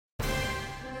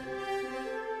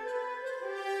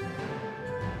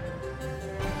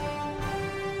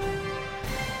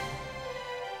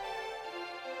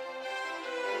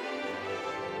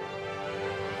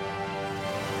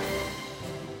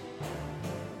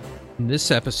In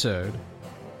this episode,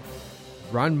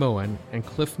 Ron Moen and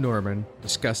Cliff Norman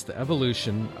discuss the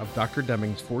evolution of Dr.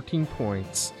 Deming's 14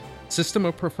 points, system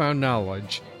of profound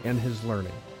knowledge, and his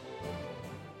learning.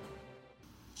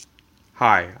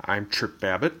 Hi, I'm Trip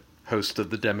Babbitt, host of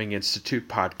the Deming Institute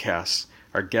podcast.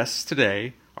 Our guests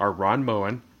today are Ron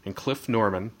Moen and Cliff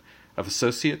Norman of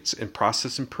Associates in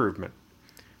Process Improvement.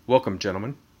 Welcome,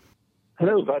 gentlemen.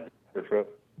 Hello, Bud.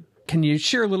 Trip. Can you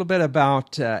share a little bit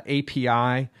about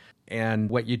API and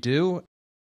what you do?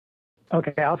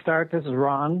 Okay, I'll start. This is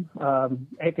Ron.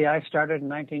 API started in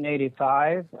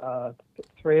 1985.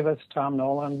 Three of us, Tom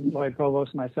Nolan, Lloyd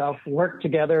Provost, and myself, worked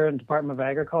together in the Department of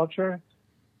Agriculture.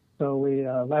 So we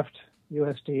left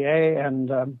USDA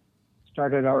and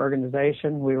started our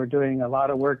organization. We were doing a lot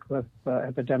of work with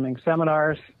at the Deming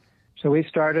seminars. So we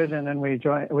started, and then we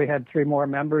joined. We had three more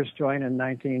members join in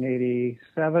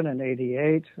 1987 and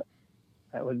 88.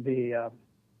 That would be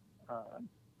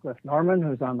Cliff Norman,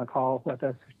 who's on the call with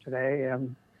us today,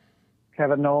 and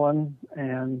Kevin Nolan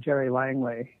and Jerry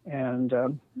Langley.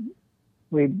 And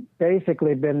we've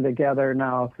basically been together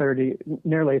now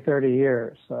nearly 30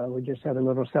 years. We just had a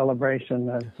little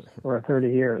celebration for 30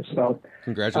 years. So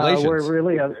congratulations. We're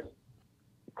really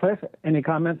Cliff, any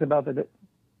comments about the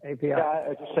API? Yeah,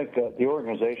 I just think the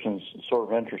organization's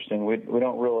sort of interesting. We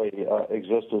don't really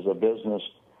exist as a business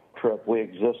trip. We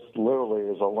exist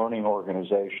literally as a learning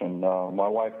organization. My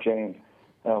wife, Jane,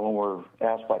 when we're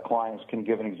asked by clients, can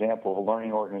give an example of a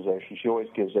learning organization, she always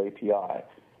gives API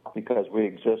because we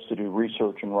exist to do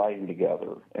research and writing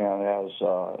together. And as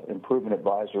improvement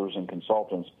advisors and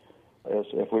consultants,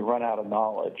 if we run out of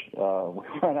knowledge,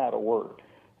 we run out of work.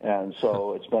 And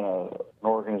so it's been an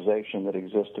organization that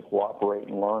exists to cooperate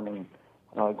and learning.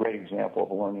 A great example of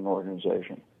a learning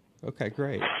organization. Okay,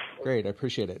 great. I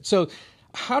appreciate it. So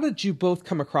how did you both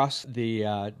come across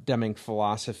the Deming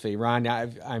philosophy? Ron,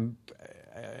 I'm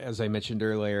as I mentioned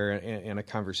earlier in a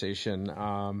conversation,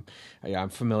 I'm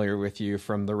familiar with you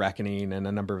from The Reckoning and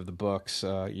a number of the books,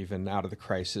 even Out of the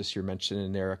Crisis, you're mentioned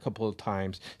in there a couple of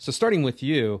times. So starting with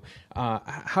you,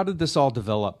 how did this all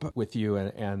develop with you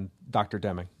and Dr.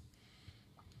 Deming?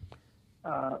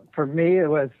 For me, it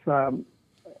was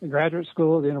graduate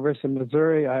school at the University of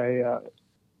Missouri. I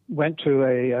went to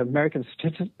a American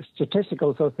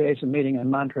Statistical Association meeting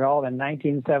in Montreal in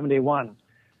 1971.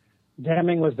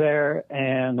 Deming was there,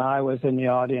 and I was in the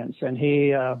audience. And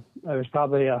there was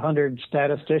probably 100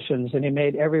 statisticians, and he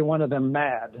made every one of them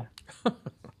mad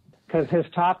because his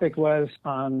topic was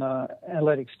on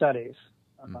analytic studies.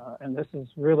 And this is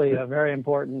really a very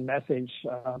important message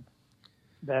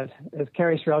that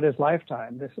carries throughout his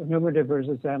lifetime, this enumerative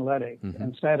versus analytic. Mm-hmm.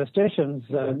 And statisticians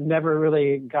never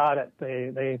really got it.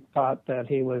 They thought that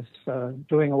he was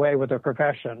doing away with their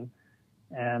profession.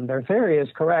 And their theory is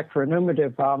correct for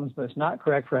enumerative problems, but it's not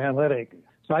correct for analytic.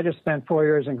 So I just spent 4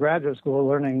 years in graduate school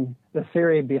learning the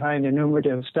theory behind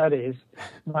enumerative studies.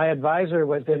 My advisor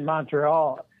was in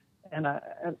Montreal, and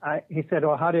he said,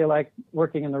 well, how do you like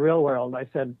working in the real world? I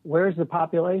said, where's the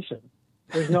population?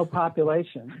 There's no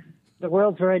population. The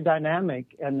world's very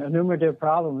dynamic, and enumerative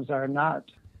problems are not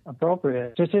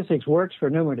appropriate. Statistics works for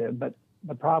enumerative, but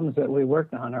the problems that we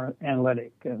worked on are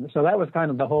analytic. And so that was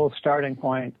kind of the whole starting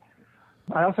point.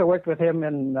 I also worked with him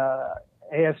in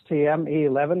ASTM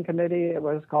E11 committee, it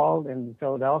was called, in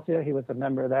Philadelphia. He was a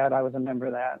member of that. I was a member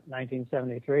of that in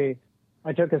 1973.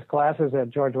 I took his classes at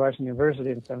George Washington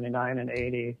University in 79 and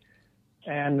 80.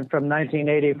 And from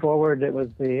 1980 forward, it was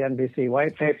the NBC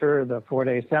white paper, the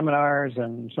 4-day seminars,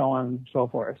 and so on and so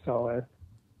forth. So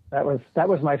that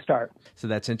was my start. So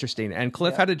that's interesting. And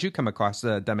Cliff, How did you come across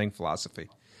the Deming philosophy?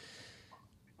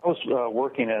 I was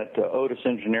working at Otis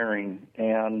Engineering,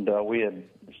 and we had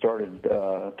started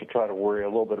to try to worry a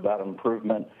little bit about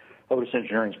improvement. Otis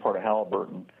Engineering is part of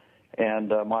Halliburton. And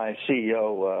my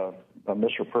CEO,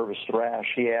 Mr. Purvis Thrash,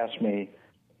 he asked me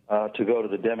to go to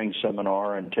the Deming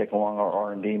seminar and take along our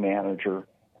R&D manager.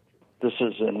 This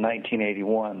is in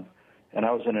 1981. And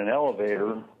I was in an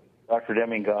elevator. Dr.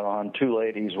 Deming got on. Two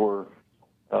ladies were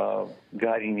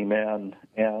guiding him in.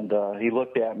 And he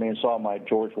looked at me and saw my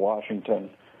George Washington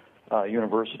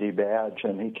University badge,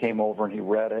 and he came over and he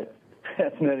read it,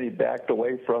 and then he backed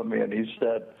away from me and he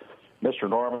said, Mr.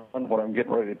 Norman, what I'm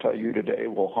getting ready to tell you today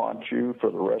will haunt you for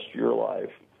the rest of your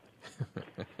life.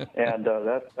 And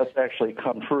that's actually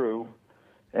come true.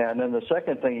 And then the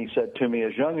second thing he said to me,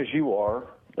 as young as you are,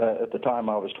 at the time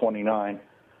I was 29,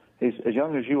 he's as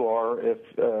young as you are,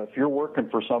 if you're working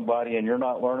for somebody and you're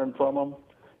not learning from them,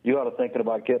 you ought to thinking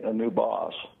about getting a new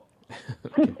boss.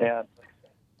 And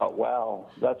wow,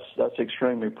 that's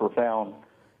extremely profound.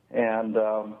 And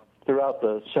throughout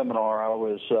the seminar, I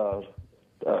was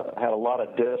had a lot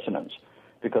of dissonance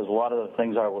because a lot of the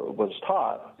things I was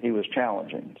taught, he was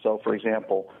challenging. So, for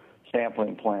example,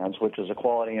 sampling plans, which as a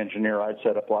quality engineer, I'd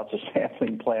set up lots of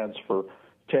sampling plans for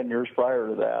 10 years prior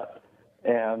to that.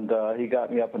 And he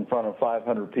got me up in front of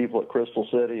 500 people at Crystal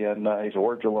City, and he said,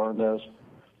 "Where'd you learn this?"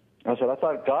 I said, "I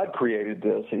thought God created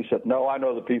this." He said, "No, I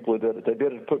know the people who did it. They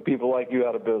did it to put people like you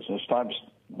out of business. Time to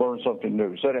learn something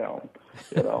new. Sit down."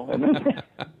 You know. And then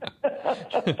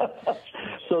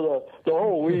so the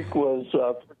whole week was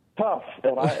tough,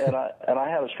 and I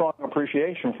had a strong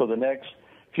appreciation for the next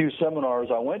few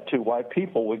seminars I went to why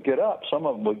people would get up. Some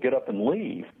of them would get up and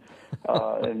leave,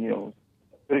 and you know.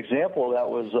 A good example of that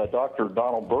was Dr.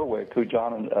 Donald Berwick, who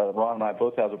Ron and I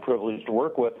both have the privilege to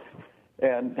work with.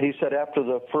 And he said after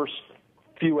the first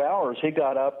few hours, he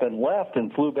got up and left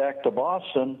and flew back to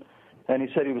Boston. And he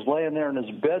said he was laying there in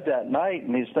his bed that night,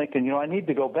 and he's thinking, you know, I need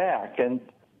to go back. And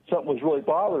something was really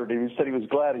bothered him. He said he was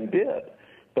glad he did.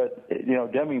 But, you know,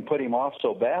 Deming put him off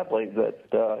so badly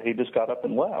that he just got up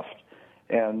and left.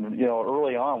 And, you know,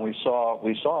 early on we saw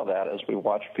that as we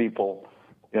watched people,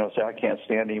 you know, say, I can't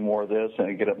stand any more of this,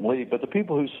 and get up and leave. But the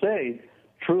people who stayed,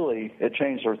 truly, it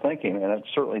changed their thinking, and it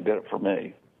certainly did it for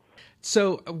me.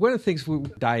 So one of the things we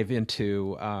dive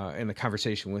into in the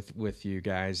conversation with you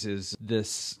guys is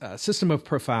this system of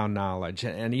profound knowledge,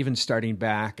 and even starting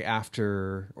back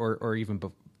after or even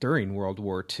during World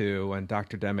War II, and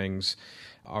Dr. Deming's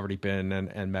already been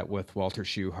and met with Walter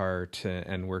Schuhart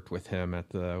and worked with him at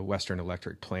the Western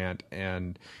Electric plant.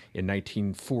 And in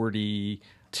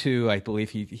 1942, I believe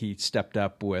he stepped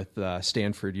up with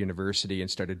Stanford University and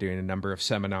started doing a number of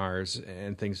seminars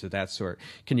and things of that sort.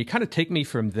 Can you kind of take me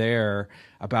from there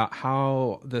about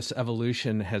how this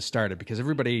evolution has started? Because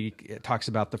everybody talks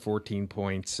about the 14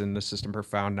 points and the system of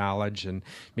profound knowledge, and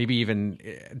maybe even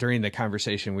during the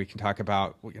conversation we can talk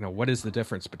about, you know, what is the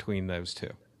difference between those two,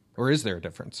 or is there a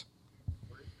difference?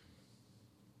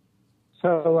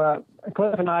 So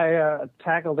Cliff and I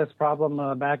tackled this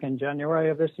problem back in January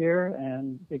of this year,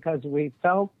 and because we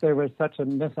felt there was such a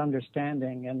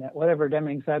misunderstanding and that whatever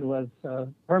Deming said was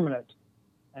permanent.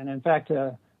 And in fact,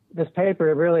 this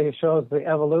paper really shows the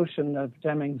evolution of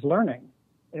Deming's learning.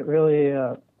 It really,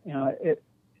 you know,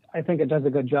 I think it does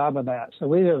a good job of that. So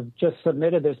we have just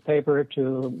submitted this paper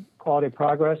to Quality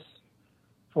Progress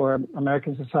for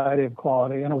American Society of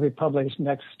Quality, and it'll be published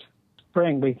next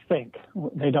spring, we think.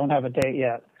 They don't have a date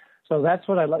yet. So that's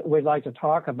what we'd like to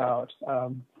talk about.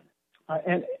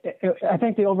 And I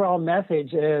think the overall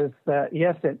message is that,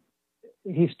 yes,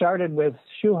 he started with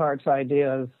Schuhart's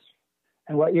ideas.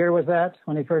 And what year was that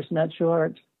when he first met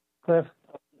Schuhart, Cliff?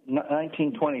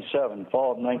 1927,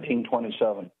 fall of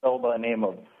 1927. A fellow by the name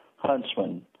of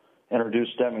Huntsman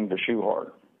introduced Deming to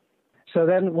Schuhart. So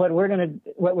then what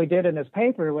we did in this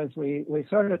paper was we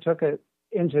sort of took it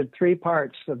into three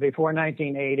parts, so before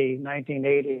 1980,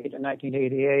 1980 to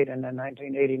 1988, and then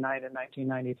 1989 to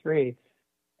 1993.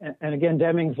 And again,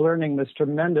 Deming's learning was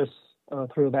tremendous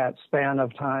through that span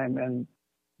of time.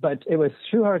 But it was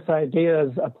Schuhart's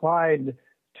ideas applied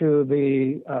to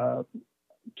a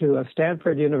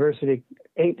Stanford University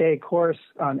 8-day course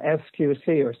on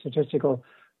SQC, or Statistical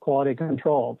Quality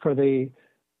Control,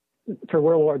 for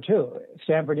World War II.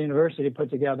 Stanford University put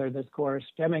together this course.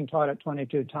 Deming taught it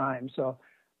 22 times. So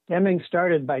Deming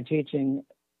started by teaching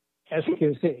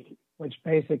SQC, which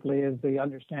basically is the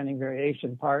understanding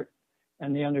variation part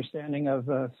and the understanding of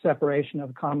separation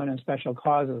of common and special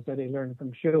causes that he learned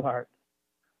from Schuhart.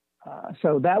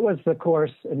 So that was the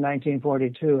course in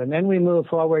 1942. And then we moved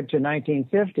forward to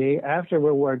 1950, after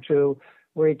World War II,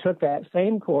 where he took that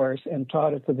same course and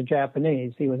taught it to the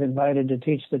Japanese. He was invited to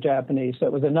teach the Japanese. So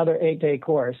it was another 8-day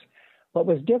course. What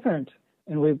was different,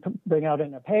 and we bring out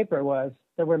in the paper, was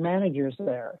there were managers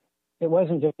there. It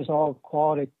wasn't just all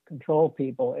quality control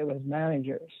people. It was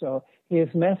managers. So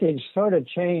his message sort of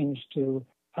changed to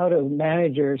how do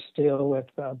managers deal with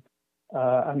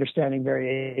understanding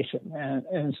variation.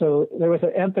 And so there was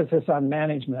an emphasis on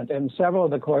management. And several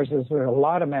of the courses, there were a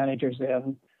lot of managers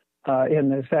in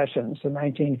the sessions in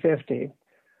 1950.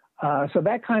 So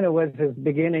that kind of was his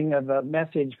beginning of a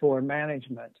message for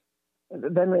management.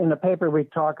 Then in the paper, we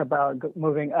talk about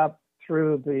moving up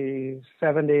through the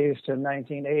 70s to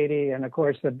 1980. And of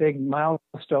course, the big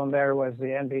milestone there was the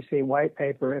NBC white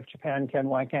paper, If Japan Can,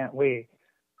 Why Can't We?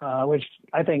 Which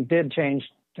I think did change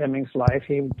Deming's life.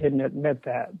 He didn't admit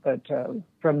that. But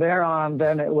from there on,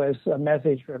 then it was a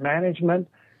message for management.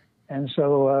 And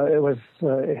so it was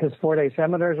his 4-day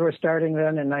seminars were starting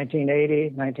then in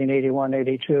 1980, 1981,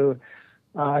 82.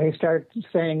 He started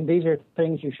saying these are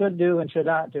things you should do and should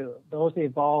not do. Those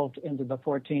evolved into the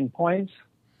 14 points,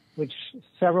 which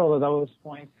several of those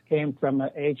points came from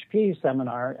an HP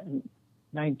seminar in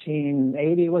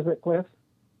 1980, was it, Cliff?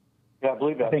 Yeah, I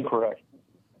believe that's correct.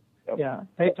 Yep. Yeah,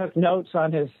 they took notes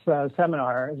on his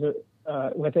seminar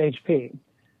with HP.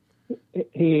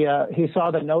 He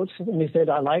saw the notes and he said,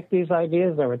 I like these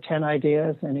ideas. There were 10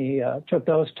 ideas, and he took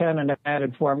those 10 and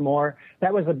added 4 more.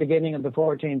 That was the beginning of the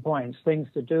 14 points, things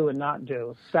to do and not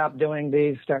do. Stop doing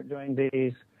these, start doing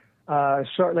these.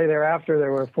 Shortly thereafter,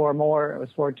 there were 4 more. It was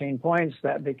 14 points.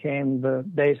 That became the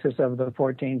basis of the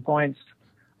 14 points.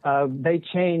 They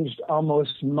changed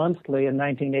almost monthly in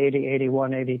 1980,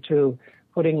 81, 82,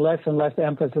 putting less and less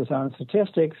emphasis on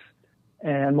statistics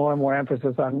and more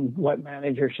emphasis on what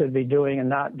managers should be doing and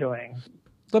not doing.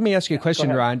 Let me ask you a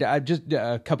question, Ron. Just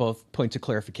a couple of points of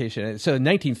clarification. So in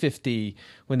 1950,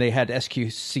 when they had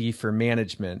SQC for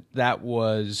management, that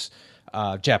was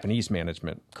Japanese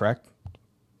management, correct?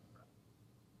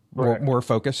 More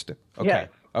focused? Okay. Yes.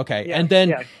 Okay. Yes. And then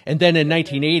Yes. in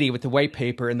 1980 with the white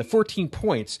paper and the 14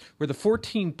 points, were the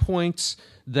 14 points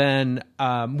then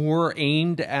more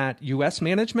aimed at U.S.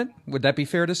 management? Would that be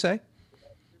fair to say?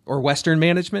 Or Western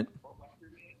management?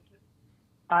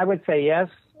 I would say yes,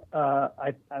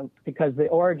 because the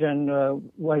origin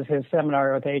was his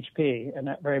seminar with HP, and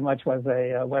that very much was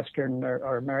a Western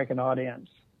or American audience.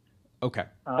 Okay.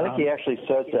 I think he actually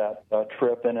says that,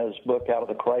 Tripp, in his book, Out of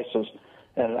the Crisis.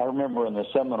 And I remember in the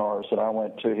seminars that I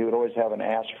went to, he would always have an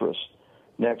asterisk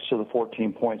next to the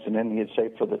 14 points, and then he'd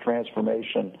say for the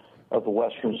transformation of the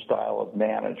Western style of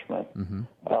management.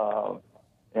 Mm-hmm.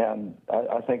 And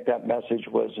I think that message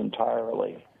was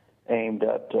entirely aimed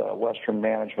at Western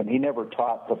management. He never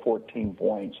taught the 14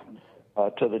 points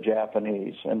to the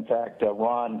Japanese. In fact,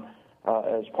 Ron,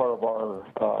 as part of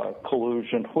our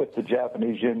collusion with the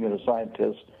Japanese Union of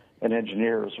Scientists and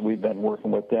Engineers, we've been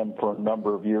working with them for a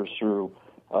number of years through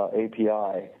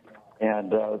API.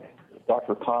 And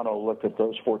Dr. Kano looked at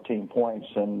those 14 points,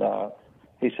 and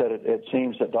he said it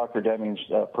seems that Dr. Deming's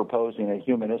proposing a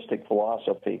humanistic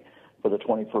philosophy for the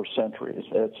 21st century.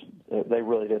 They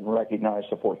really didn't recognize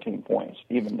the 14 points,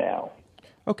 even now.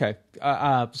 Okay.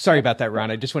 Sorry about that, Ron.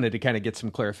 I just wanted to kind of get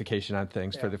some clarification on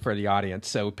things for the audience.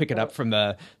 So pick it up from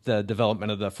the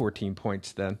development of the 14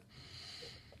 points then.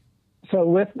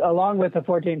 So along with the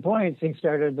 14 points, he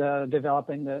started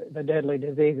developing the deadly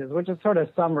diseases, which is sort of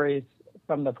summaries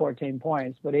from the 14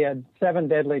 points. But he had 7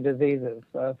 deadly diseases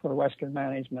for Western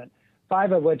management,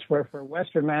 5 of which were for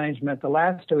Western management. The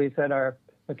last 2, he said, are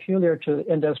peculiar to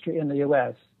industry in the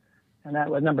U.S. And that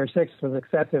was number 6 was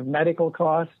excessive medical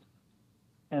cost.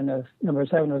 And number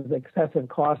 7 was excessive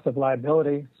cost of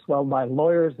liability swelled by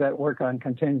lawyers that work on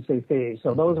contingency fees.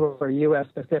 So those were U.S.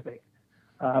 specific.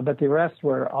 But the rest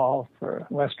were all for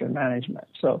Western management.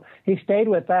 So he stayed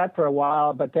with that for a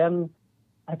while, but then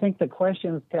I think the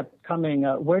questions kept coming,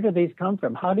 where do these come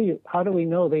from? How do we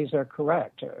know these are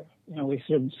correct? Or, we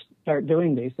should start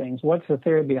doing these things. What's the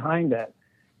theory behind it?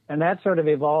 And that sort of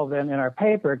evolved then in our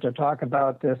paper to talk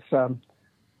about this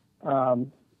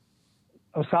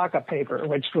Osaka paper,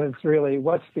 which was really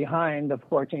what's behind the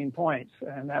 14 points.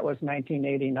 And that was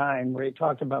 1989, where he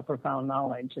talked about profound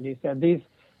knowledge. And he said,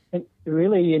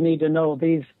 really, you need to know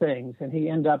these things. And he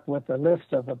ended up with a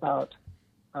list of about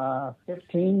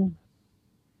 15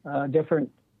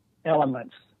 different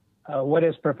elements. What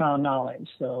is profound knowledge?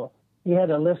 So he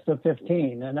had a list of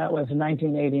 15, and that was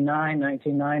 1989,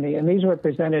 1990, and these were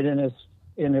presented in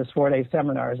his 4-day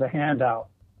seminar as a handout.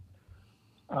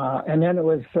 And then it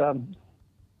was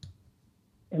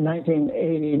in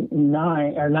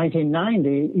 1989 or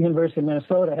 1990, University of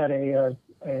Minnesota had a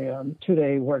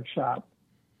 2-day workshop,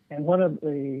 and one of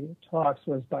the talks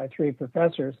was by 3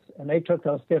 professors, and they took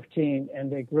those 15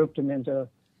 and they grouped them into,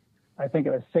 I think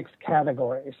it was 6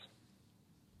 categories.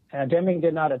 Deming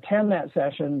did not attend that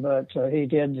session, but he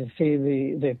did see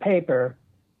the paper.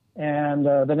 And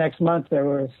the next month it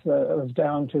was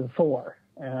down to 4,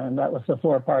 and that was the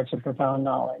 4 parts of profound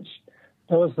knowledge.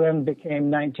 Those then became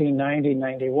 1990,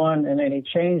 91, and then he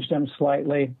changed them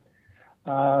slightly.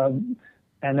 And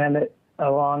then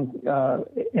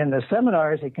in the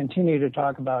seminars, he continued to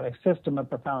talk about a system of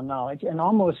profound knowledge and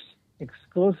almost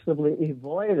exclusively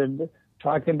avoided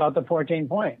talking about the 14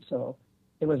 points. So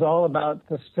it was all about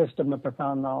the system of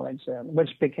profound knowledge, which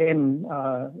became,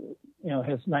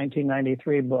 his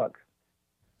 1993 book.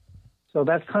 So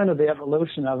that's kind of the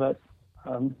evolution of it.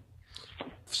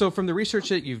 So from the research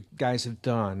that you guys have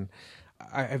done,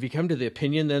 have you come to the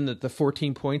opinion then that the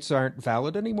 14 points aren't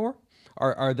valid anymore?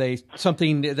 Are they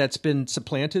something that's been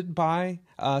supplanted by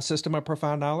a system of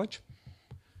profound knowledge?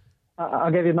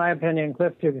 I'll give you my opinion,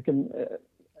 Cliff. You can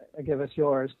give us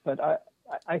yours. But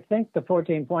I think the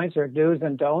 14 points are do's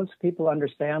and don'ts. People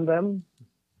understand them.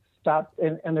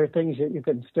 And there are things that you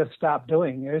can just stop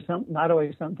doing. There's not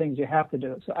always some things you have to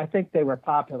do. So I think they were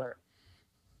popular.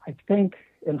 I think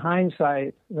in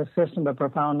hindsight, the system of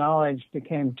profound knowledge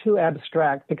became too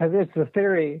abstract because it's a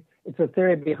theory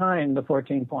behind the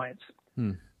 14 points.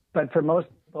 But for most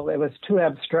people, it was too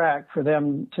abstract for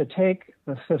them to take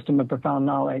the system of profound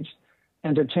knowledge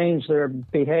and to change their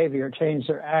behavior, change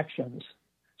their actions.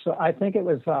 So I think it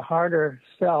was a harder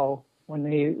sell when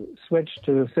they switched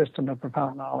to the system of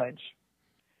profound knowledge.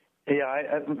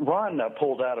 Yeah, Ron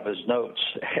pulled out of his notes,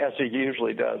 as he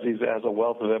usually does. He has a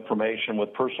wealth of information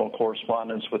with personal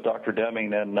correspondence with Dr.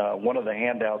 Deming, and one of the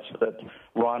handouts that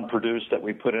Ron produced that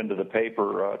we put into the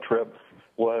paper, Trip,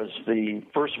 was the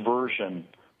first version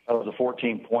of the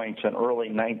 14 points in early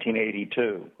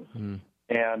 1982.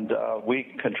 And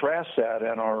we contrast that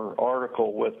in our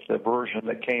article with the version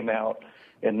that came out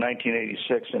in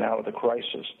 1986 and Out of the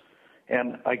Crisis.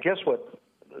 And I guess what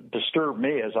disturbed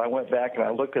me as I went back and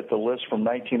I looked at the list from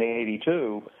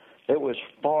 1982, it was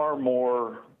far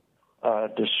more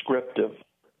descriptive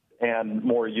and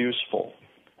more useful.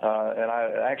 And I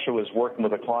actually was working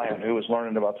with a client who was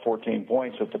learning about 14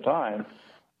 points at the time,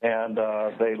 and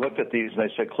they looked at these and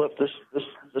they said, Cliff,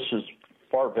 this is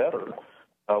far better.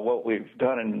 What we've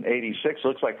done in 86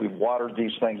 looks like we've watered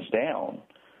these things down.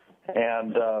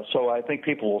 And so I think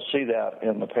people will see that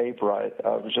in the paper. I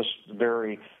was just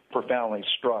very profoundly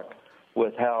struck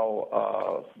with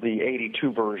how the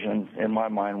 82 version, in my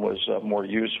mind, was more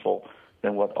useful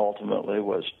than what ultimately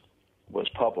was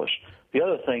published. The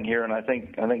other thing here, and I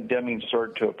think Deming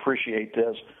started to appreciate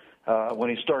this, when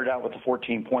he started out with the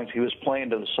 14 points, he was playing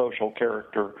to the social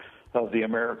character of the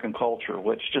American culture,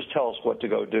 which just tells us what to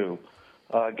go do.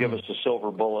 Give us a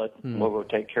silver bullet, and we'll go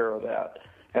take care of that,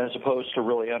 and as opposed to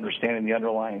really understanding the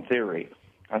underlying theory.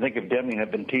 I think if Deming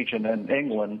had been teaching in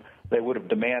England, they would have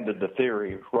demanded the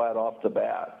theory right off the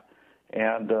bat.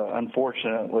 And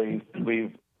unfortunately,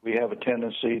 we have a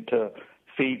tendency to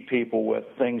feed people with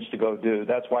things to go do.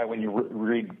 That's why when you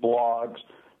read blogs,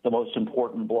 the most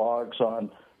important blogs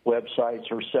on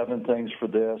websites are 7 things for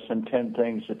this and 10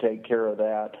 things to take care of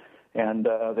that. And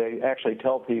they actually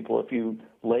tell people if you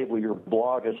label your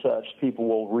blog as such, people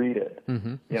will read it,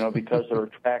 because they're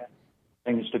attracted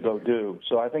to things to go do.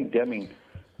 So I think Deming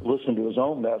listened to his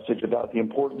own message about the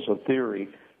importance of theory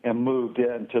and moved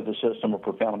into the system of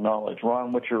profound knowledge.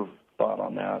 Ron, what's your thought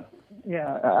on that?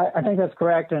 Yeah, I think that's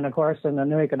correct. And, of course, in the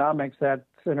New Economics, that's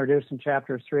introduced in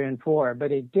chapters 3 and 4.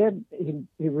 But he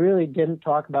really didn't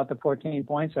talk about the 14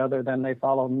 points other than they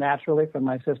follow naturally from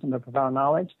my system of profound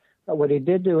knowledge. But what he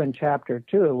did do in chapter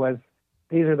 2 was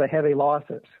these are the heavy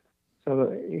losses.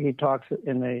 So he talks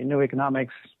in the New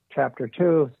Economics chapter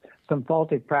 2, some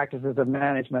faulty practices of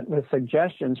management with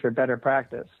suggestions for better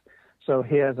practice. So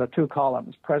he has 2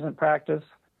 columns, present practice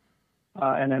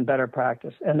and then better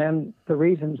practice. And then the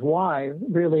reasons why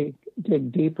really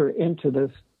dig deeper into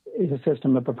this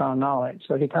system of profound knowledge.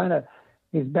 So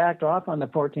he's backed off on the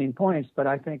 14 points, but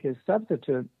I think his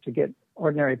substitute to get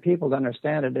ordinary people to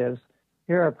understand it is,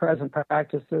 here are present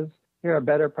practices, here are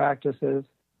better practices,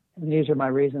 and these are my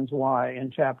reasons why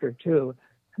in chapter 2.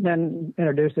 And then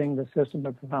introducing the system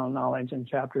of profound knowledge in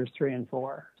chapters 3 and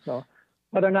 4. So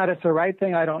whether or not it's the right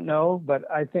thing, I don't know, but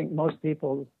I think most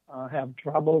people have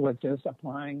trouble with just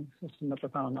applying system of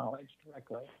profound knowledge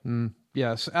directly.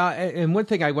 Yes. And one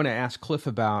thing I want to ask Cliff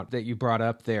about that you brought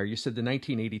up there, you said the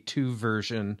 1982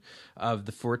 version of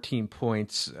the 14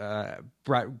 points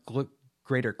brought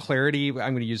greater clarity. I'm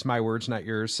going to use my words, not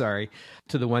yours, sorry,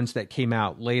 to the ones that came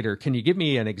out later. Can you give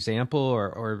me an example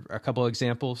or a couple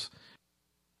examples?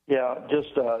 Yeah,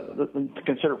 just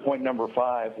consider point number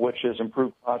 5, which is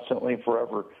improve constantly and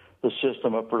forever the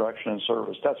system of production and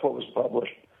service. That's what was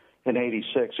published in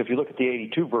 86. If you look at the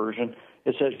 82 version,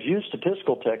 it says use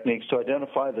statistical techniques to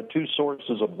identify the 2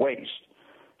 sources of waste.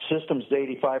 Systems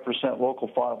 85%, local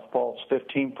faults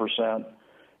 15%.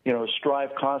 Strive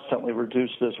constantly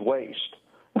reduce this waste.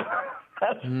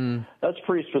 That's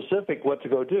pretty specific what to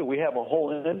go do. We have a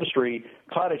whole industry,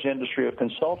 cottage industry of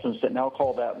consultants that now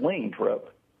call that lean,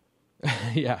 Trip.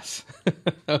 Yes.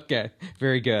 Okay.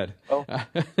 Very good. Oh.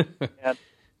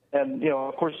 And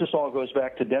of course, this all goes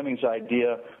back to Deming's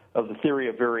idea of the theory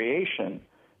of variation.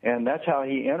 And that's how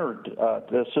he entered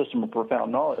the system of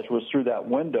profound knowledge, was through that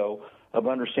window of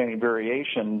understanding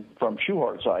variation from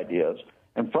Schuhart's ideas.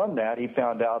 And from that, he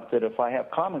found out that if I have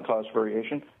common cause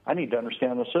variation, I need to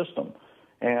understand the system.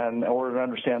 And in order to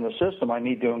understand the system, I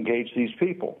need to engage these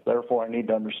people. Therefore, I need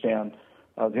to understand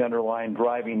the underlying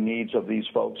driving needs of these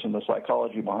folks and the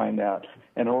psychology behind that.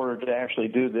 In order to actually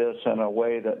do this in a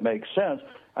way that makes sense,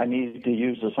 I need to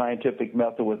use the scientific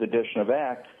method with addition of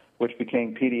ACT, which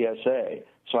became PDSA.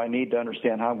 So I need to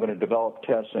understand how I'm going to develop,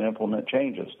 test, and implement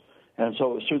changes. And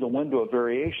so it was through the window of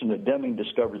variation that Deming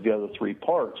discovered the other three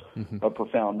parts of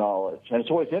profound knowledge. And it's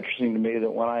always interesting to me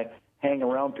that when I hang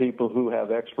around people who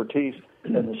have expertise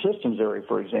in the systems area,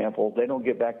 for example, they don't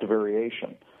get back to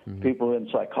variation. People in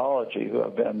psychology who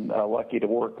have been lucky to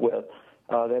work with,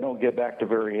 they don't get back to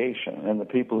variation. And the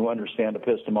people who understand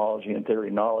epistemology and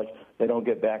theory knowledge, they don't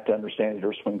get back to understanding the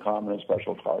difference between common and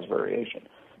special cause variation.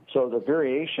 So the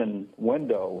variation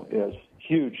window is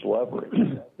huge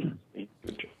leverage.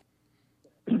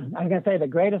 I'm going to say the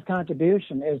greatest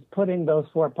contribution is putting those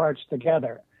four parts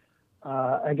together.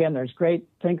 Again, there's great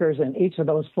thinkers in each of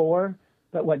those four,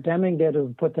 but what Deming did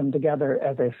was put them together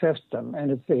as a system,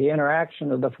 and it's the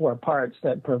interaction of the four parts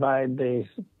that provide the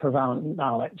profound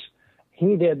knowledge.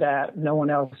 He did that. No one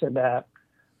else did that.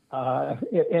 I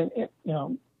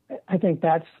think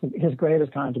that's his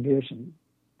greatest contribution,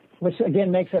 which,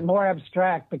 again, makes it more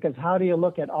abstract, because how do you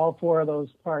look at all four of those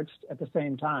parts at the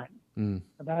same time?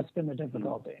 That's been the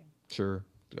difficulty. Sure.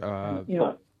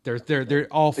 They're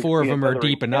all four of them are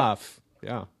deep enough.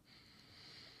 Yeah.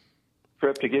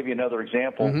 Trip, to give you another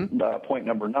example, point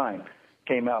number 9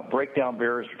 came out, break down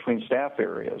barriers between staff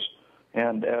areas.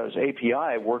 And as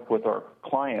API worked with our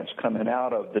clients coming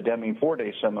out of the Deming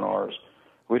 4-day seminars,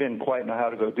 we didn't quite know how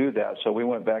to go do that. So we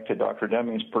went back to Dr.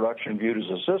 Deming's production viewed as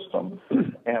a system,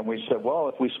 and we said, well,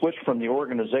 if we switch from the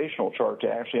organizational chart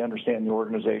to actually understand the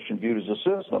organization viewed as a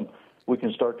system, we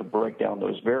can start to break down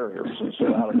those barriers. And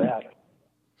so out of that,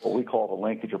 what we call the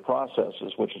linkage of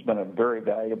processes, which has been a very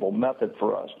valuable method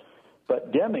for us.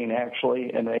 But Deming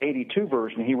actually, in the 82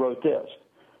 version, he wrote this.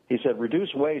 He said,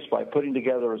 reduce waste by putting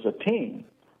together as a team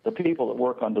the people that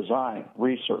work on design,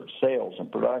 research, sales,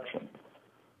 and production.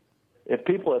 If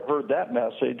people had heard that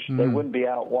message, they wouldn't be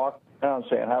out walking around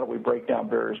saying, how do we break down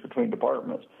barriers between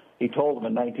departments? He told them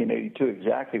in 1982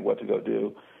 exactly what to go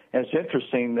do. And it's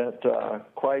interesting that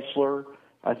Chrysler,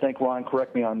 I think, Ron,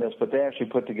 correct me on this, but they actually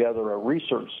put together a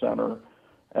research center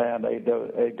and a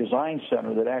design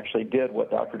center that actually did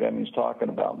what Dr. Deming's talking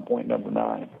about in point number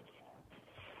 9.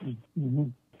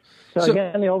 So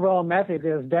again, the overall message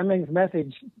is Deming's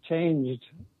message changed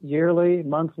yearly,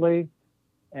 monthly,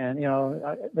 and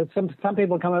some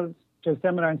people come up to a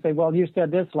seminar and say, "Well, you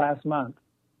said this last month."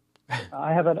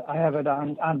 I have it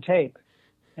on tape,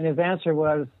 and his answer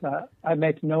was, "I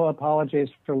make no apologies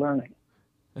for learning."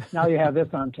 Now you have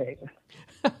this on tape.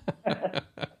 And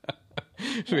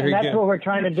that's what we're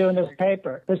trying to do in this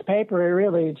paper. This paper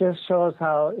really just shows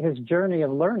how his journey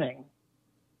of learning.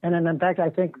 And then, in fact,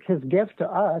 I think his gift to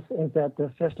us is that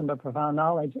the system of profound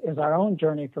knowledge is our own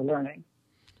journey for learning.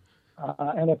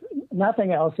 And if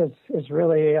nothing else, it's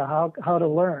really how to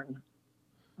learn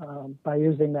by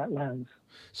using that lens.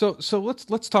 So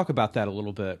let's talk about that a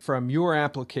little bit from your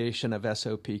application of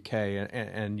SOPK,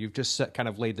 and you've just kind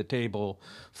of laid the table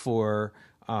for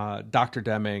Dr.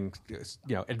 Deming,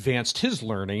 advanced his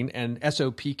learning, and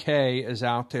SOPK is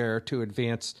out there to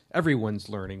advance everyone's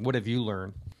learning. What have you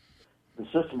learned? The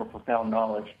system of profound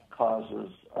knowledge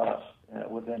causes us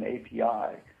within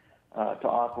API to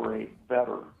operate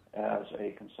better as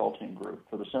a consulting group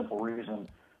for the simple reason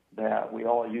that we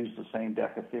all use the same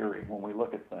deck of theory when we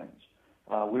look at things.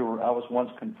 I was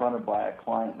once confronted by a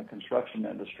client in the construction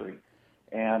industry,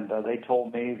 and they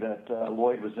told me that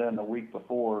Lloyd was in the week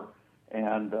before,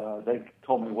 and they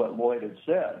told me what Lloyd had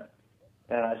said.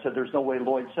 And I said, there's no way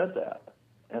Lloyd said that.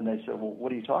 And they said, well,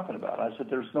 what are you talking about? I said,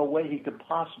 there's no way he could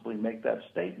possibly make that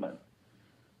statement.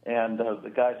 And the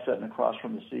guy sitting across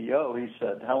from the CEO, he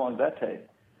said, how long did that take?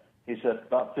 He said,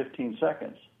 about 15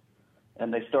 seconds.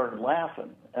 And they started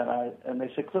laughing. And they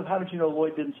said, Cliff, how did you know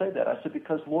Lloyd didn't say that? I said,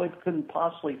 because Lloyd couldn't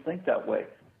possibly think that way.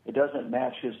 It doesn't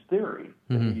match his theory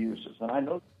that he uses. And I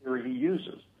know the theory he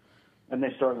uses. And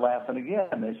they started laughing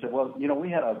again. They said, well, we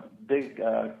had a big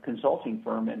consulting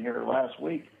firm in here last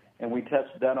week, and we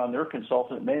tested that on their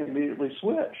consultant, and they immediately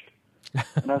switched.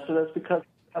 And I said, that's because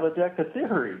they have a deck of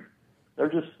theory.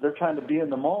 They're trying to be in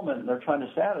the moment, and they're trying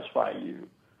to satisfy you.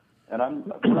 And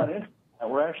we're not interested.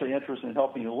 We're actually interested in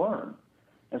helping you learn.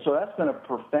 And so that's been a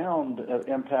profound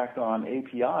impact on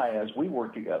API as we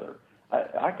work together.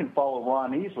 I can follow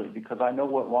Ron easily because I know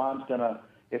what Ron's going to,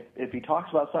 if he talks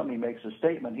about something, he makes a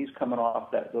statement, he's coming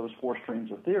off those 4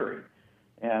 streams of theory.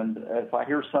 And if I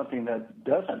hear something that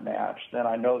doesn't match, then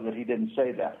I know that he didn't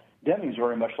say that. Deming's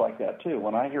very much like that, too.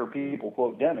 When I hear people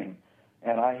quote Deming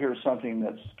and I hear something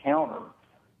that's counter,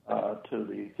 to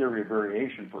the theory of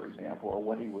variation, for example, or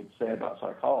what he would say about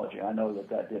psychology. I know that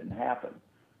that didn't happen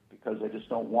because they just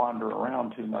don't wander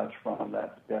around too much from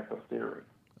that deck of theory.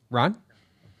 Ron?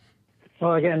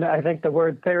 Well, again, I think the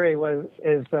word theory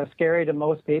is scary to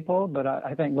most people, but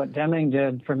I think what Deming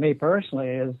did for me personally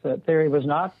is that theory was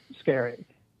not scary,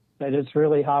 that it's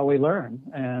really how we learn.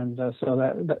 And so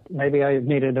that maybe I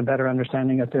needed a better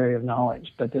understanding of theory of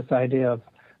knowledge, but this idea of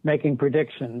making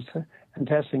predictions and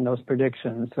testing those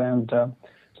predictions. And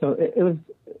so it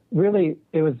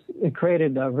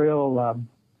created a real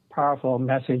powerful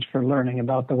message for learning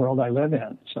about the world I live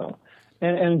in. So.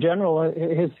 And in general,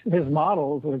 his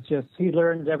models was just, he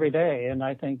learned every day. And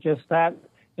I think just that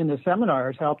in the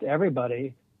seminars helped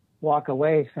everybody walk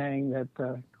away saying that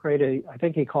I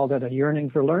think he called it a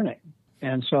yearning for learning.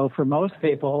 And so for most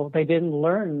people, they didn't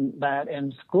learn that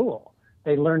in school.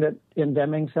 They learned it in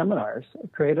Deming seminars,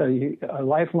 create a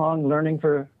lifelong yearning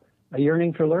for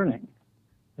learning.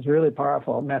 It's a really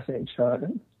powerful message. I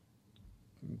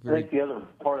think the other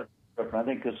part of it, and I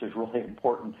think this is really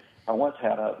important, I once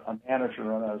had a manager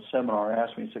in a seminar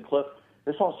ask me, he said, Cliff,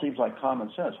 this all seems like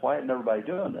common sense. Why isn't everybody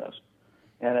doing this?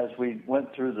 And as we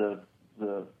went through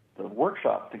the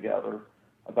workshop together,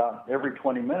 about every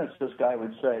 20 minutes, this guy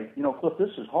would say, Cliff,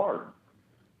 this is hard.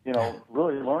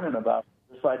 Really learning about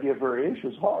this idea of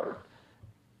variation is hard.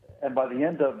 And by the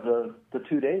end of the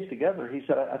 2 days together, he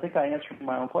said, I think I answered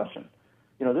my own question.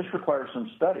 This requires some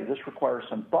study. This requires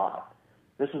some thought.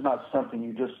 This is not something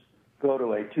you just go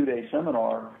to a 2-day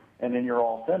seminar and then you're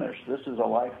all finished. This is a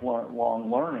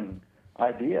lifelong learning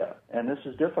idea, and this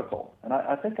is difficult. And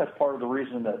I think that's part of the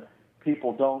reason that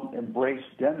people don't embrace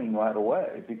Deming right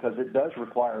away, because it does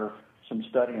require some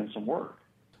study and some work.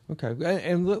 Okay,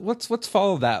 and let's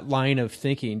follow that line of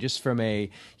thinking. Just from you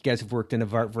guys have worked in a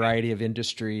variety of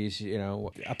industries,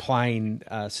 applying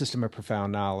system of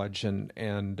profound knowledge,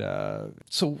 and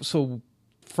so.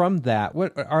 From that,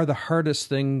 what are the hardest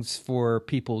things for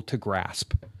people to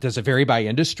grasp? Does it vary by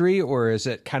industry, or is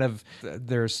it kind of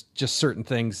there's just certain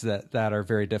things that are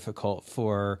very difficult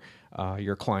for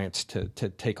your clients to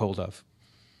take hold of?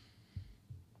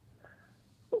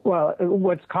 Well,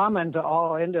 what's common to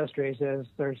all industries is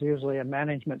there's usually a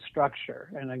management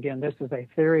structure. And again, this is a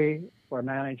theory for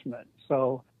management.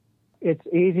 So it's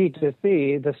easy to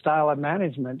see the style of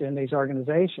management in these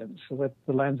organizations with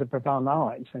the lens of profound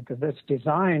knowledge, because it's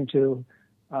designed to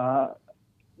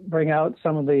bring out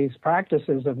some of these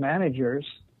practices of managers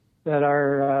that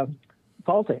are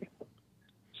faulty.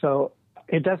 So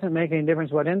it doesn't make any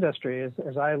difference what industry is.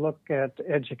 As I look at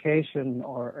education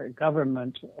or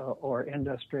government or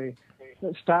industry,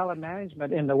 the style of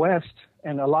management in the West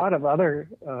and a lot of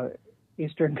other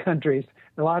Eastern countries,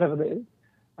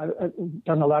 I've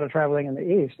done a lot of traveling in the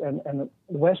East, and the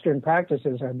Western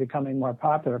practices are becoming more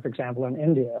popular, for example, in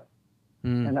India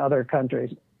and other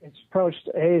countries. It's approached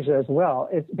Asia as well.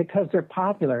 It's because they're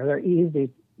popular, they're easy,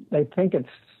 they think it's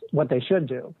what they should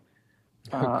do.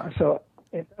 So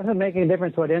it doesn't make any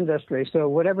difference what industry. So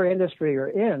whatever industry you're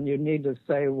in, you need to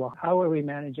say, well, how are we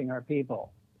managing our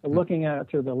people? So looking at it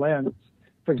through the lens,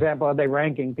 for example, are they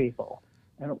ranking people?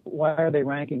 And why are they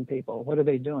ranking people? What are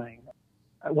they doing?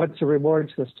 What's the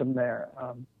reward system there?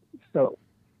 So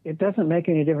it doesn't make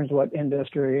any difference what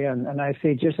industry, and I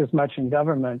see just as much in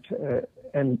government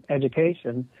and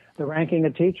education, the ranking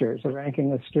of teachers, the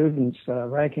ranking of students,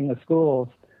 ranking of schools.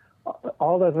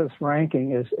 All of this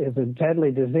ranking is a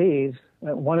deadly disease,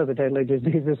 one of the deadly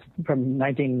diseases from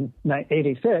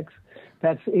 1986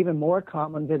 that's even more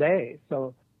common today.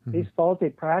 So these faulty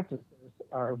practices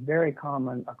are very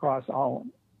common across all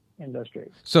industries.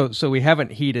 So we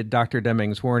haven't heeded Dr.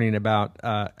 Deming's warning about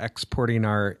exporting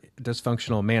our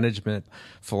dysfunctional management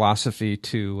philosophy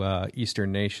to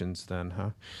Eastern nations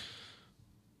then,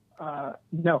 huh?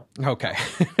 No. Okay.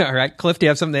 All right. Cliff, do you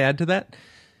have something to add to that?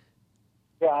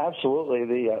 Yeah,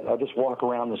 absolutely. I'll just walk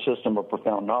around the system of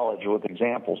profound knowledge with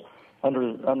examples.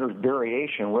 Under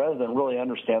variation, rather than really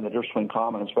understand the difference between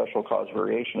common and special cause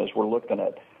variation, as we're looking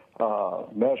at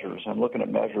measures and looking at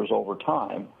measures over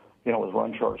time, with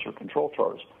run charts or control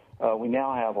charts. We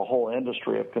now have a whole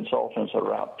industry of consultants that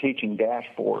are out teaching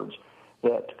dashboards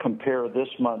that compare this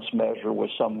month's measure with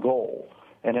some goal,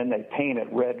 and then they paint it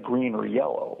red, green, or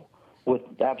yellow with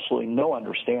absolutely no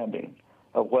understanding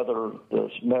of whether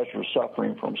this measure is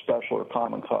suffering from special or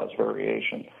common cause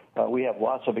variation. We have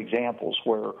lots of examples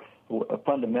where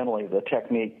fundamentally the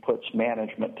technique puts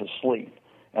management to sleep,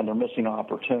 and they're missing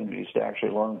opportunities to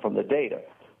actually learn from the data.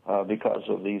 Because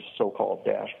of these so-called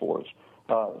dashboards.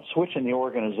 Switching the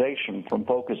organization from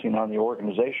focusing on the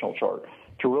organizational chart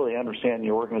to really understand the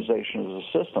organization as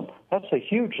a system, that's a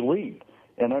huge leap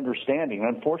in understanding.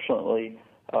 Unfortunately,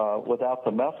 without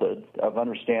the method of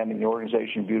understanding the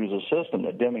organization viewed as a system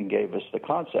that Deming gave us the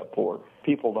concept for.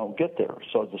 People don't get there.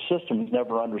 So the system is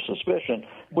never under suspicion,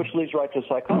 which leads right to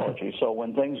psychology. So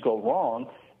when things go wrong,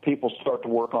 people start to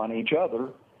work on each other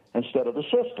instead of the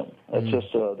system. That's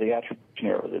just the attribution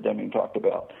error that Deming talked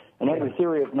about. And under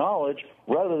theory of knowledge,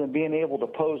 rather than being able to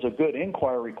pose a good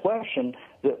inquiry question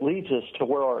that leads us to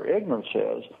where our ignorance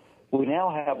is, we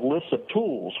now have lists of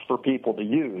tools for people to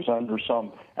use under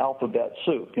some alphabet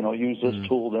soup. You know, use this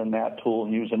tool, then that tool,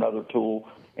 and use another tool,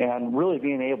 and really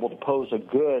being able to pose a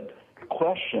good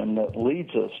question that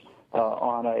leads us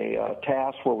on a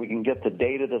task where we can get the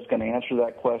data that's going to answer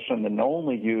that question and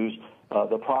only use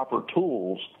the proper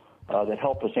tools that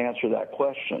help us answer that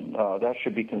question. That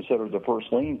should be considered the first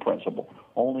lean principle.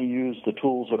 Only use the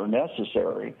tools that are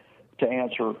necessary to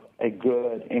answer a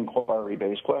good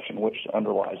inquiry-based question, which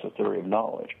underlies the theory of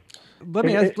knowledge. Let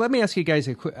me ask you guys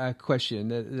a question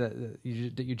that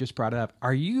you just brought up.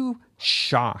 Are you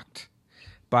shocked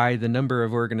by the number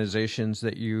of organizations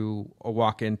that you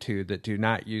walk into that do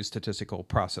not use statistical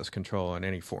process control in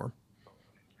any form?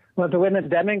 Well, to win the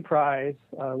Deming Prize,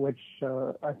 which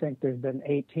I think there's been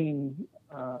 18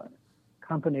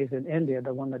 companies in India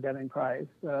that won the Deming Prize,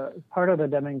 part of the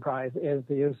Deming Prize is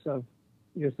the use of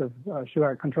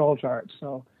Shewhart control charts.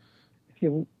 So if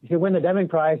you win the Deming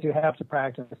Prize, you have to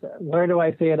practice it. Where do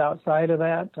I see it outside of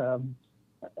that?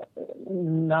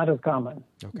 Not as common.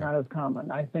 Okay. Not as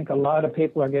common. I think a lot of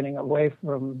people are getting away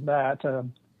from that,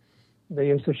 the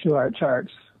use of Shewhart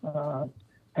charts.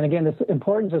 And again, the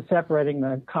importance of separating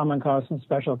the common cause and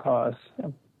special cause.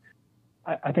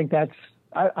 I think that's,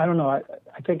 I don't know,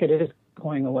 I think it is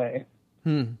going away.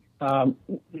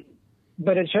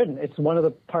 But it shouldn't. It's one of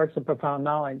the parts of profound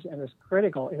knowledge, and it's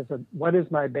critical. What is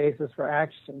my basis for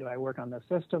action? Do I work on the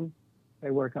system? Do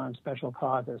I work on special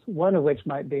causes? One of which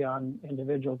might be on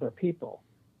individuals or people.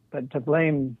 But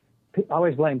to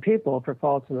always blame people for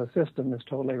faults of the system is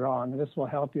totally wrong. This will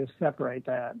help you separate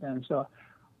that. And so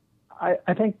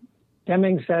I think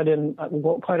Deming said in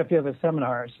quite a few of his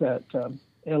seminars that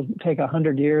it'll take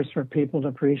 100 years for people to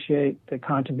appreciate the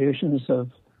contributions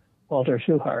of Walter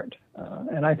Shewhart.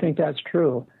 And I think that's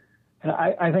true. And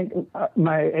I think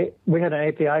we had an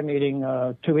API meeting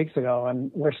 2 weeks ago,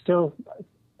 and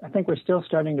I think we're still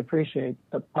starting to appreciate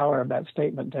the power of that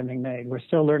statement Deming made. We're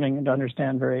still learning to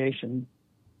understand variation.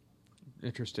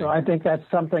 Interesting. So I think that's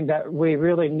something that we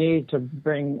really need to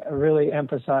really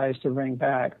emphasize to bring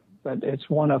back, but it's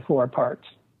one of 4 parts.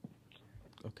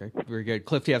 Okay, very good.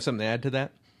 Cliff, do you have something to add to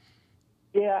that?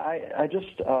 Yeah, I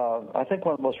think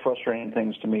one of the most frustrating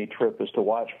things to me, Tripp, is to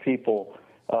watch people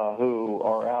who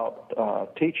are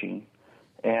out teaching,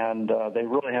 and they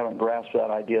really haven't grasped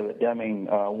that idea that Deming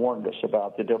warned us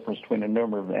about, the difference between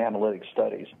enumerative and analytic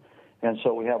studies. And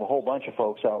so we have a whole bunch of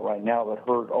folks out right now that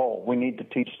heard, we need to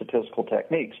teach statistical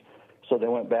techniques. So they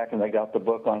went back and they got the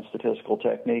book on statistical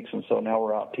techniques, and so now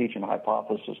we're out teaching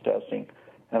hypothesis testing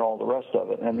and all the rest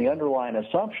of it. And the underlying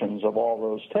assumptions of all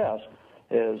those tests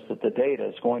is that the data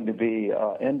is going to be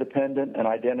independent and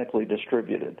identically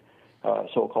distributed,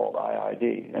 so-called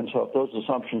IID. And so if those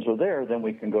assumptions are there, then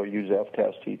we can go use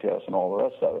F-test, T-test, and all the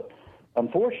rest of it.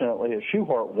 Unfortunately, as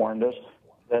Shewhart warned us,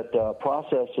 that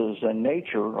processes in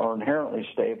nature are inherently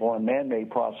stable and man-made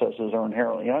processes are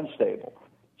inherently unstable.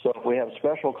 So if we have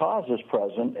special causes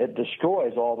present, it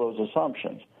destroys all those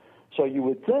assumptions. So you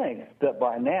would think that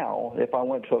by now, if I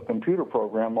went to a computer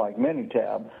program like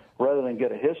Minitab, rather than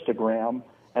get a histogram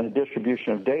and a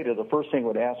distribution of data, the first thing it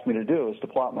would ask me to do is to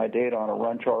plot my data on a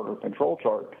run chart or control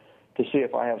chart to see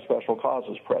if I have special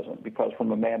causes present, because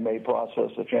from a man-made process,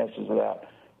 the chances of that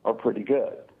are pretty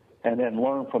good, and then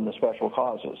learn from the special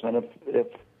causes. And if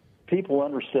people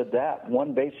understood that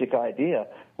one basic idea,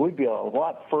 we'd be a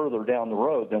lot further down the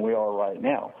road than we are right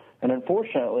now. And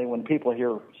unfortunately, when people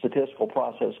hear statistical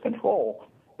process control,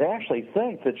 they actually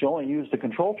think that you only use the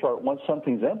control chart once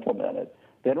something's implemented.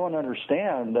 They don't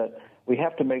understand that we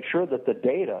have to make sure that the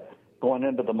data going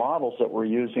into the models that we're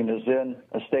using is in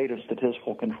a state of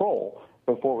statistical control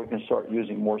before we can start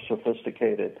using more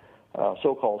sophisticated,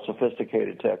 so-called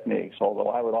sophisticated techniques. Although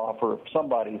I would offer, if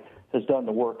somebody has done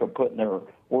the work of putting their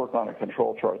work on a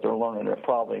control chart, they're learning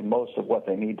probably most of what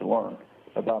they need to learn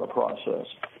about a process.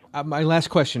 My last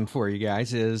question for you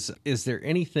guys is there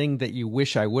anything that you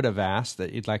wish I would have asked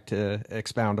that you'd like to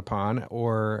expound upon,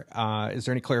 or is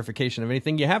there any clarification of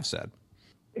anything you have said?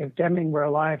 If Deming were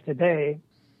alive today,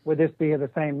 would this be the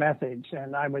same message?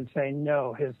 And I would say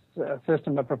no. His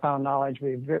system of profound knowledge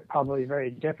would be probably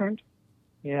very different.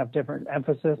 You have different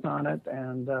emphasis on it.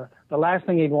 And the last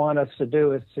thing he'd want us to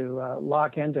do is to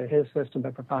lock into his system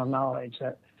of profound knowledge.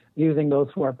 using those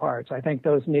 4 parts. I think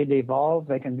those need to evolve.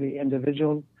 They can be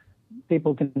individual.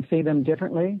 People can see them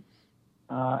differently,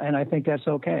 and I think that's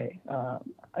okay.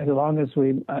 As long as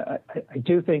I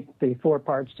do think the 4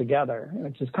 parts together,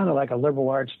 which is kind of like a liberal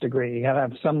arts degree, you got to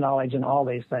have some knowledge in all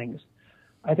these things.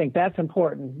 I think that's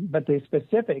important, but the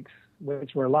specifics,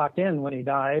 which were locked in when he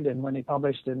died and when he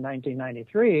published in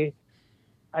 1993,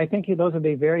 I think those would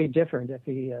be very different if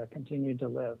he continued to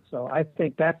live. So I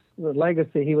think that's the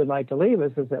legacy he would like to leave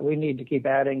us, is that we need to keep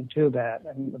adding to that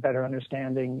and a better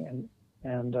understanding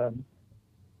and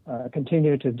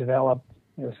continue to develop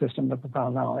a system of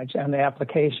profound knowledge and the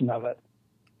application of it.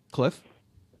 Cliff?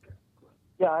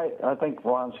 Yeah, I think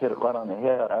Ron's hit it right on the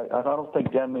head. I don't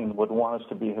think Deming would want us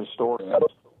to be historians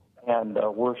and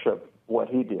worship what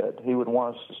he did. He would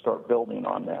want us to start building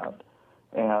on that.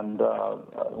 And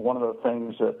one of the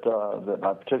things that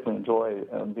I particularly enjoy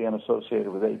being associated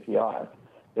with API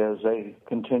is they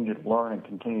continue to learn and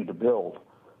continue to build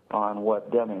on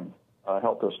what Deming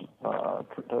helped us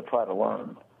to try to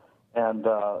learn. And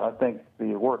I think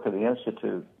the work of the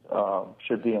Institute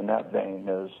should be in that vein,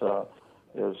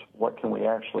 is what can we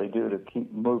actually do to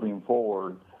keep moving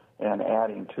forward and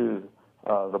adding to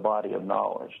the body of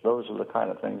knowledge. Those are the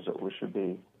kind of things that we should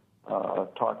be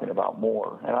talking about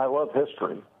more. And I love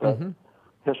history, but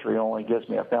history only gives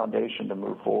me a foundation to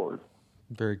move forward.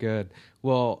 Very good.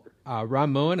 Well,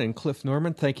 Ron Moen and Cliff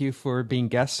Norman, thank you for being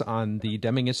guests on the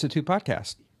Deming Institute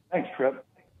podcast. Thanks, Trip.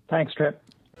 Thanks, Trip.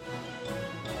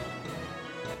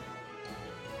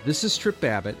 This is Trip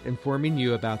Babbitt informing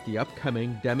you about the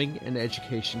upcoming Deming and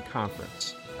Education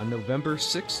Conference on November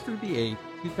 6th through the 8th,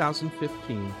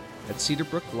 2015 at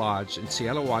Cedarbrook Lodge in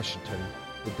Seattle, Washington.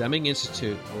 The Deming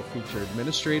Institute will feature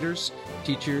administrators,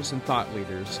 teachers, and thought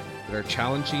leaders that are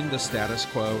challenging the status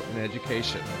quo in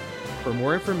education. For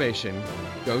more information,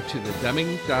 go to the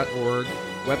Deming.org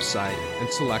website and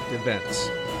select events.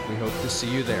 We hope to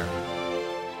see you there.